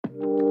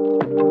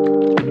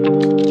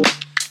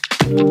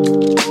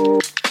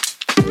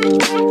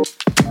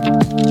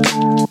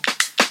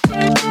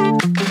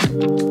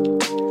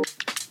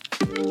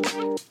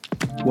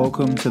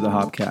to the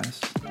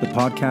HOPcast, the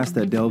podcast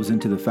that delves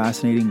into the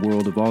fascinating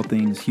world of all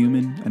things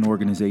human and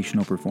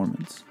organizational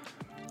performance.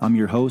 I'm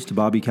your host,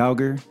 Bobby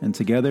Calger, and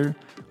together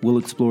we'll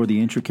explore the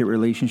intricate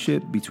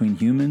relationship between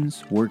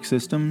humans, work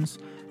systems,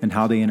 and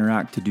how they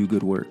interact to do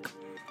good work.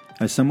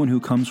 As someone who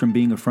comes from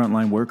being a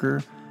frontline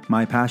worker,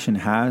 my passion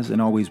has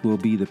and always will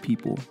be the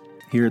people.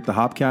 Here at the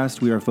HOPcast,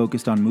 we are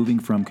focused on moving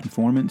from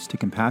conformance to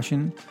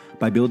compassion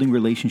by building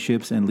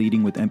relationships and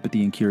leading with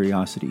empathy and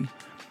curiosity.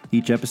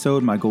 Each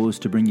episode, my goal is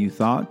to bring you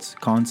thoughts,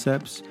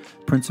 concepts,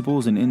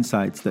 principles, and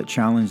insights that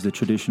challenge the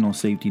traditional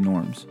safety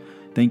norms.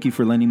 Thank you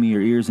for lending me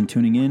your ears and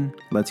tuning in.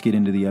 Let's get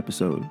into the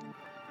episode.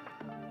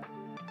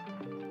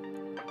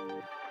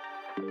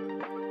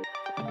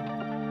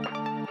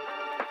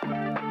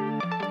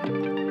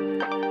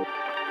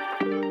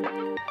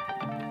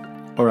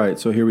 All right,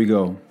 so here we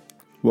go.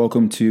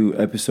 Welcome to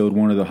episode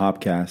 1 of the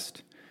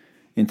HOPcast.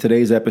 In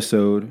today's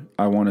episode,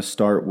 I want to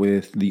start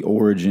with the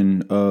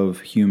origin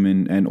of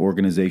human and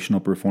organizational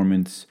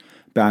performance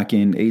back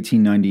in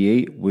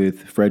 1898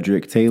 with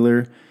Frederick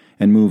Taylor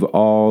and move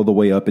all the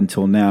way up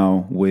until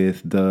now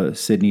with the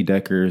Sidney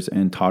Deckers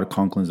and Todd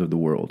Conklins of the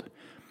world.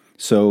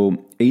 So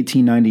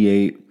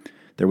 1898,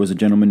 there was a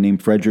gentleman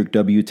named Frederick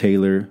W.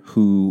 Taylor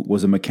who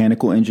was a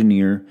mechanical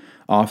engineer,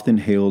 often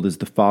hailed as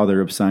the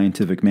father of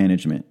scientific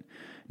management.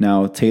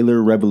 Now,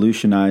 Taylor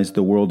revolutionized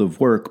the world of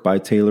work by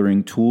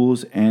tailoring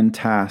tools and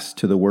tasks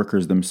to the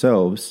workers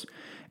themselves,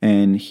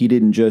 and he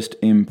didn't just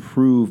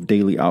improve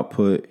daily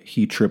output,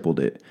 he tripled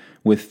it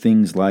with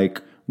things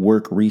like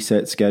work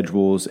reset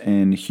schedules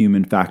and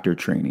human factor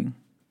training.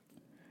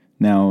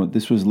 Now,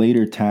 this was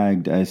later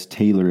tagged as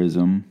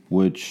Taylorism,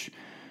 which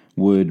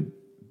would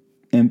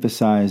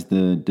emphasize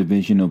the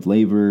division of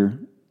labor,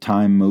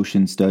 time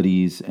motion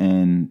studies,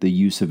 and the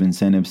use of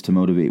incentives to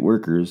motivate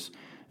workers.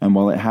 And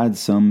while it had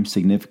some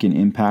significant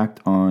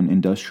impact on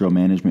industrial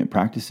management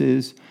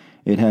practices,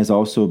 it has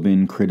also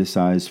been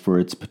criticized for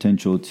its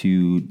potential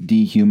to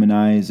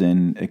dehumanize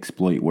and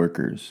exploit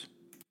workers.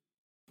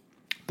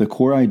 The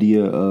core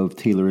idea of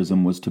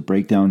Taylorism was to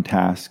break down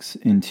tasks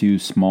into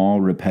small,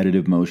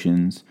 repetitive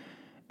motions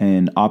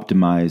and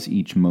optimize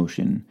each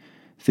motion.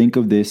 Think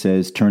of this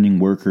as turning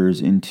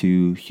workers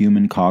into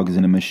human cogs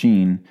in a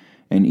machine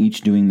and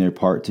each doing their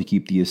part to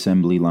keep the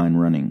assembly line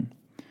running.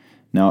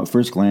 Now, at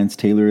first glance,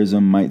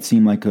 Taylorism might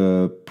seem like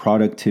a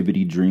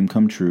productivity dream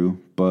come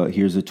true, but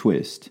here's a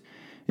twist.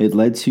 It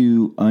led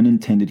to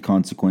unintended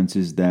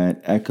consequences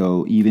that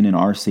echo even in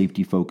our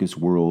safety-focused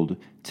world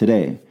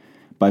today.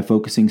 By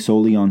focusing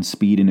solely on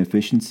speed and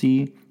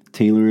efficiency,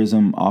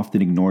 Taylorism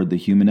often ignored the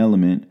human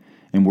element,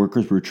 and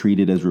workers were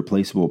treated as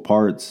replaceable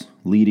parts,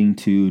 leading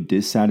to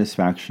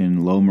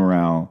dissatisfaction, low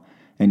morale,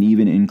 and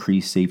even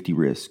increased safety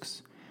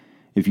risks.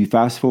 If you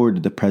fast forward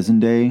to the present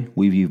day,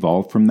 we've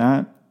evolved from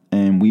that,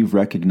 and we've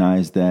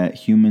recognized that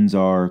humans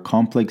are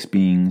complex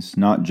beings,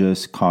 not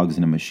just cogs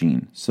in a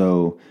machine.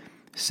 So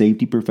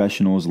safety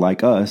professionals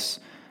like us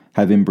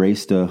have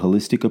embraced a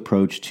holistic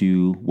approach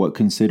to what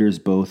considers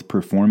both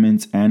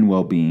performance and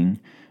well-being,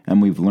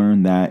 and we've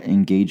learned that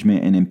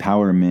engagement and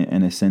empowerment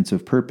and a sense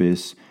of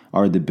purpose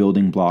are the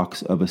building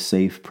blocks of a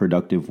safe,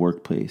 productive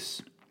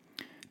workplace.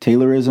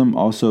 Taylorism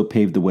also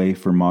paved the way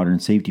for modern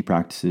safety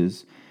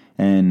practices,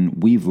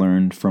 and we've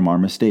learned from our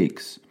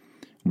mistakes.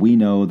 We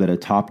know that a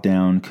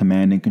top-down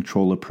command and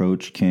control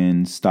approach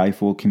can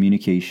stifle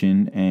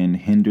communication and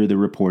hinder the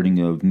reporting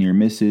of near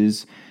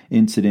misses,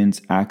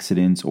 incidents,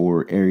 accidents,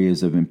 or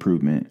areas of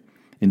improvement.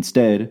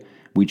 Instead,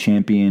 we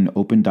champion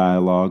open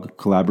dialogue,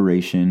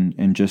 collaboration,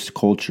 and just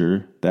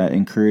culture that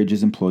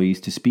encourages employees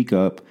to speak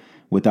up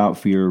without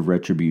fear of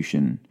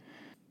retribution.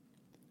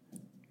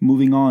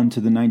 Moving on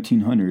to the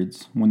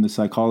 1900s, when the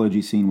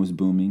psychology scene was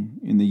booming,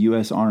 in the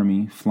U.S.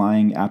 Army,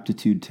 flying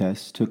aptitude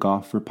tests took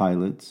off for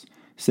pilots,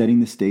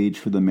 setting the stage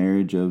for the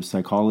marriage of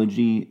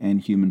psychology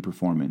and human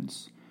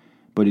performance.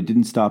 But it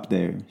didn't stop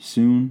there.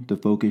 Soon, the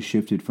focus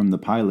shifted from the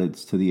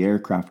pilots to the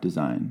aircraft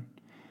design.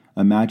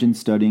 Imagine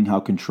studying how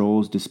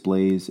controls,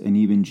 displays, and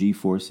even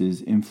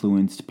G-forces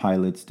influenced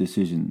pilots'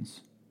 decisions.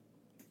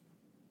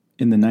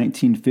 In the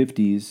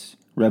 1950s,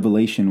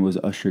 revelation was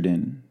ushered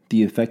in.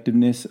 The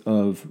effectiveness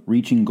of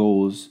reaching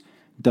goals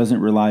doesn't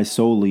rely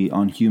solely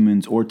on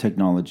humans or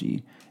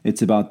technology.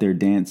 It's about their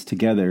dance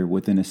together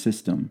within a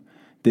system.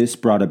 This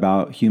brought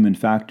about human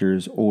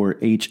factors, or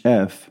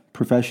HF,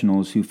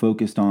 professionals who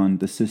focused on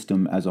the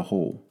system as a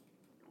whole.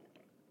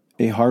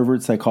 A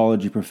Harvard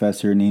psychology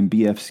professor named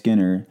B.F.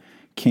 Skinner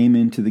came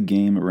into the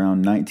game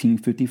around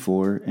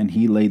 1954, and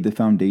he laid the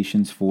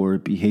foundations for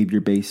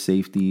behavior-based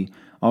safety,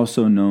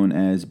 also known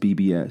as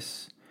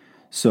BBS.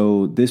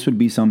 So this would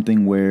be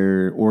something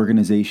where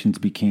organizations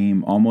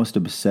became almost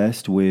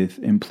obsessed with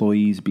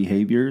employees'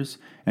 behaviors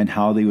and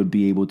how they would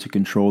be able to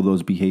control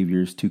those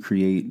behaviors to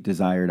create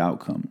desired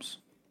outcomes.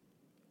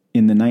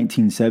 In the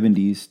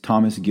 1970s,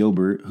 Thomas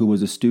Gilbert, who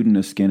was a student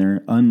of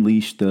Skinner,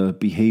 unleashed the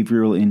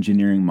behavioral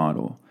engineering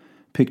model.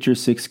 Picture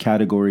 6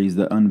 categories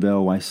that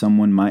unveil why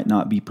someone might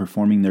not be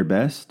performing their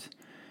best.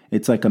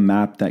 It's like a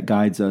map that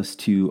guides us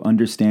to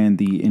understand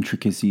the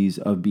intricacies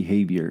of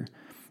behavior.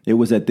 It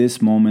was at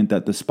this moment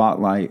that the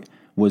spotlight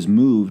was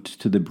moved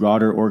to the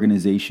broader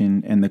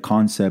organization and the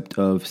concept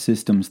of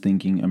systems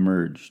thinking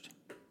emerged.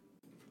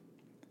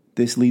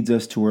 This leads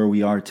us to where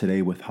we are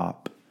today with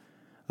HOP,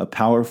 a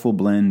powerful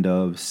blend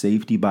of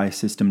safety by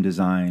system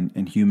design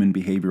and human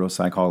behavioral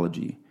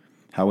psychology.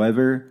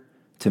 However,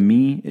 to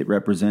me, it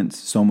represents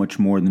so much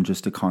more than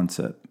just a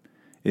concept.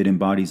 It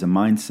embodies a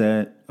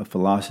mindset, a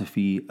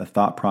philosophy, a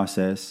thought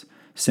process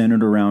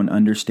centered around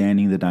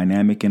understanding the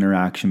dynamic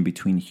interaction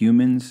between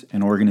humans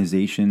and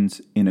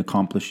organizations in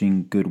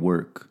accomplishing good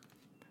work.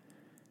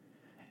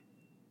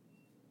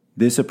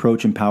 This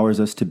approach empowers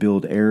us to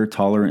build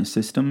error-tolerant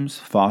systems,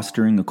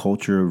 fostering a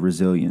culture of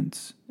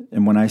resilience.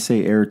 And when I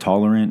say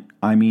error-tolerant,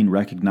 I mean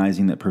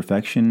recognizing that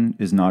perfection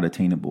is not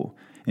attainable,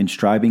 and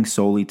striving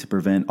solely to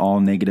prevent all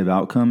negative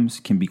outcomes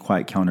can be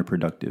quite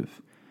counterproductive.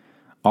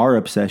 Our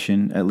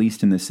obsession, at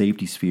least in the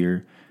safety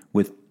sphere,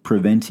 with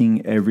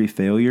preventing every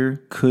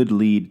failure could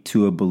lead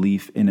to a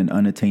belief in an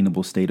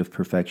unattainable state of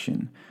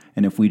perfection.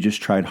 And if we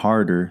just tried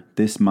harder,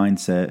 this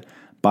mindset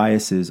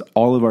biases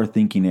all of our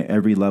thinking at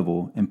every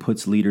level and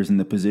puts leaders in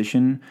the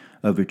position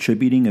of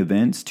attributing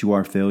events to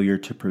our failure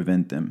to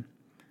prevent them.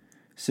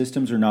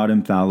 Systems are not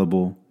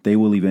infallible. They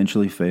will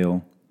eventually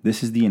fail.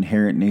 This is the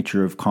inherent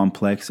nature of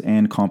complex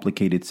and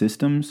complicated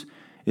systems.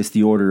 It's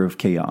the order of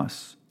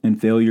chaos,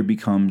 and failure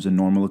becomes a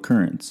normal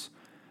occurrence.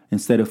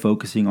 Instead of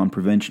focusing on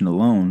prevention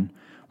alone,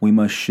 we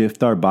must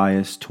shift our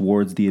bias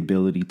towards the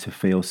ability to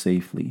fail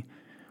safely.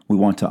 We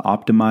want to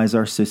optimize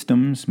our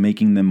systems,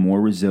 making them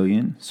more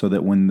resilient so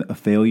that when a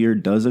failure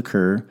does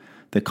occur,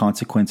 the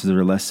consequences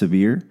are less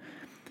severe.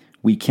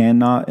 We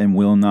cannot and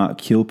will not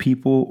kill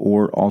people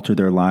or alter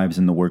their lives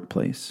in the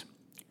workplace.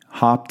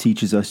 HOP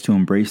teaches us to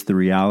embrace the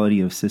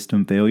reality of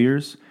system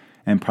failures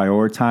and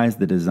prioritize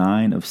the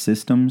design of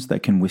systems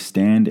that can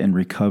withstand and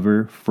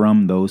recover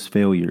from those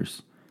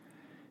failures.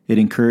 It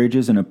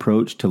encourages an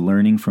approach to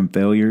learning from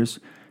failures,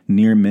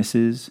 near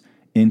misses,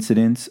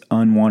 incidents,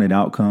 unwanted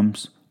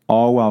outcomes,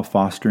 all while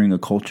fostering a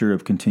culture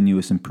of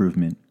continuous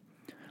improvement.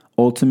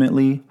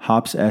 Ultimately,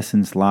 HOP's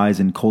essence lies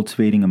in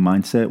cultivating a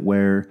mindset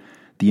where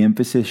the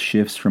emphasis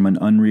shifts from an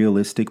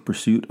unrealistic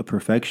pursuit of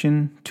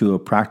perfection to a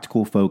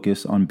practical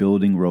focus on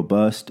building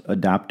robust,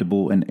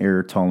 adaptable, and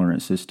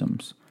error-tolerant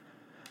systems.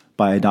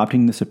 By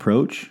adopting this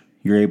approach,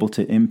 you're able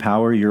to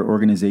empower your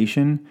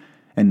organization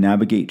and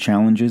navigate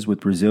challenges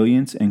with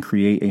resilience and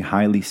create a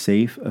highly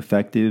safe,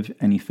 effective,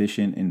 and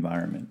efficient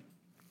environment.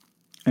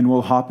 And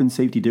while HOP and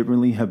Safety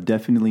Differently have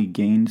definitely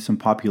gained some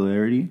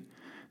popularity,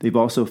 they've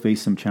also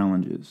faced some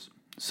challenges.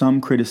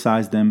 Some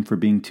criticized them for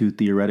being too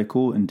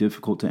theoretical and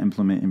difficult to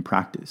implement in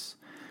practice.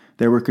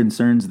 There were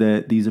concerns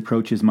that these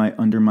approaches might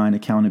undermine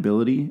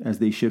accountability as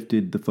they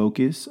shifted the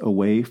focus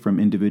away from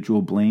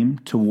individual blame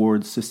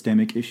towards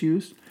systemic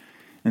issues.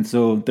 And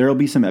so there will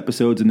be some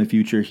episodes in the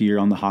future here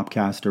on the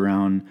HOPcast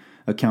around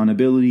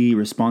accountability,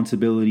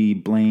 responsibility,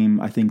 blame.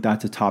 I think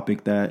that's a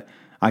topic that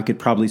I could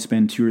probably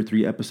spend 2 or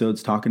 3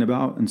 episodes talking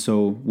about. And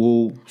so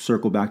we'll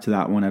circle back to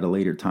that one at a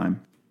later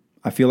time.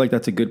 I feel like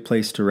that's a good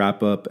place to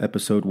wrap up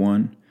episode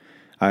 1.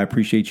 I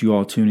appreciate you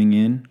all tuning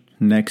in.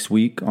 Next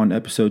week on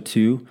episode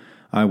 2,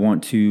 I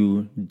want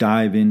to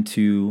dive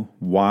into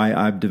why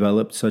I've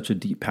developed such a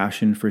deep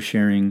passion for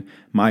sharing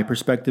my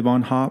perspective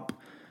on HOP,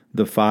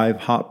 the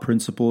 5 HOP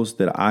principles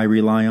that I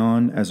rely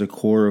on as a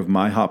core of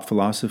my HOP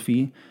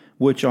philosophy,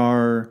 which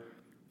are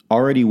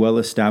already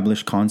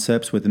well-established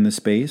concepts within the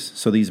space.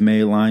 So these may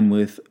align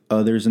with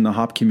others in the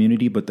HOP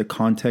community, but the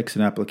context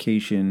and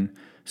application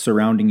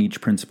surrounding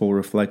each principle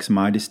reflects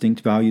my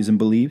distinct values and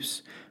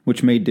beliefs,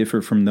 which may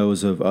differ from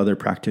those of other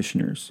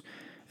practitioners.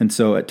 And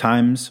so at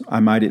times, I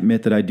might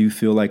admit that I do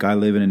feel like I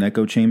live in an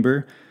echo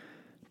chamber,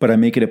 but I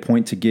make it a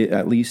point to get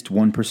at least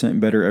 1%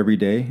 better every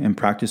day and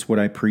practice what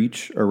I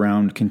preach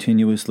around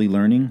continuously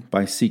learning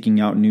by seeking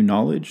out new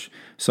knowledge.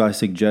 So I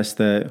suggest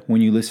that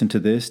when you listen to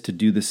this, to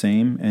do the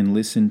same and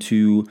listen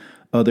to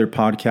other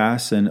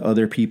podcasts and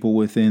other people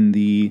within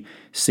the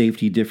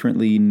Safety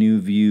Differently New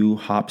View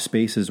HOP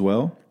space as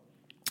well.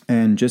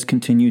 And just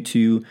continue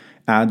to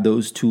add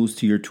those tools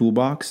to your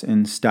toolbox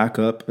and stack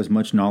up as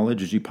much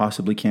knowledge as you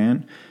possibly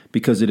can,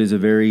 because it is a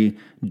very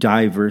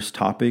diverse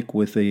topic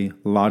with a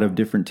lot of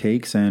different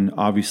takes. And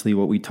obviously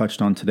what we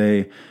touched on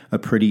today, a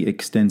pretty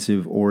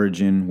extensive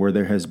origin where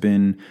there has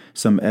been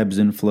some ebbs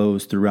and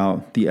flows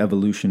throughout the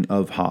evolution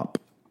of HOP.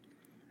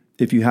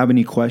 If you have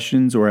any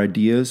questions or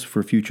ideas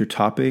for future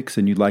topics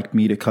and you'd like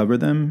me to cover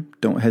them,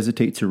 don't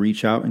hesitate to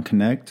reach out and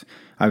connect.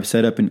 I've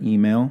set up an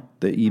email.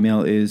 The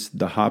email is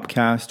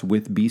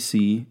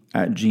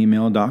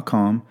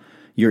thehopcastwithbc@gmail.com.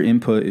 Your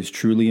input is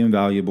truly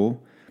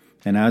invaluable.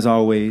 And as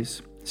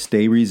always,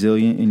 stay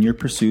resilient in your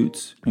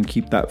pursuits and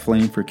keep that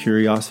flame for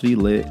curiosity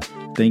lit.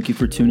 Thank you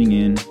for tuning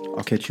in.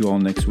 I'll catch you all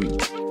next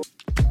week.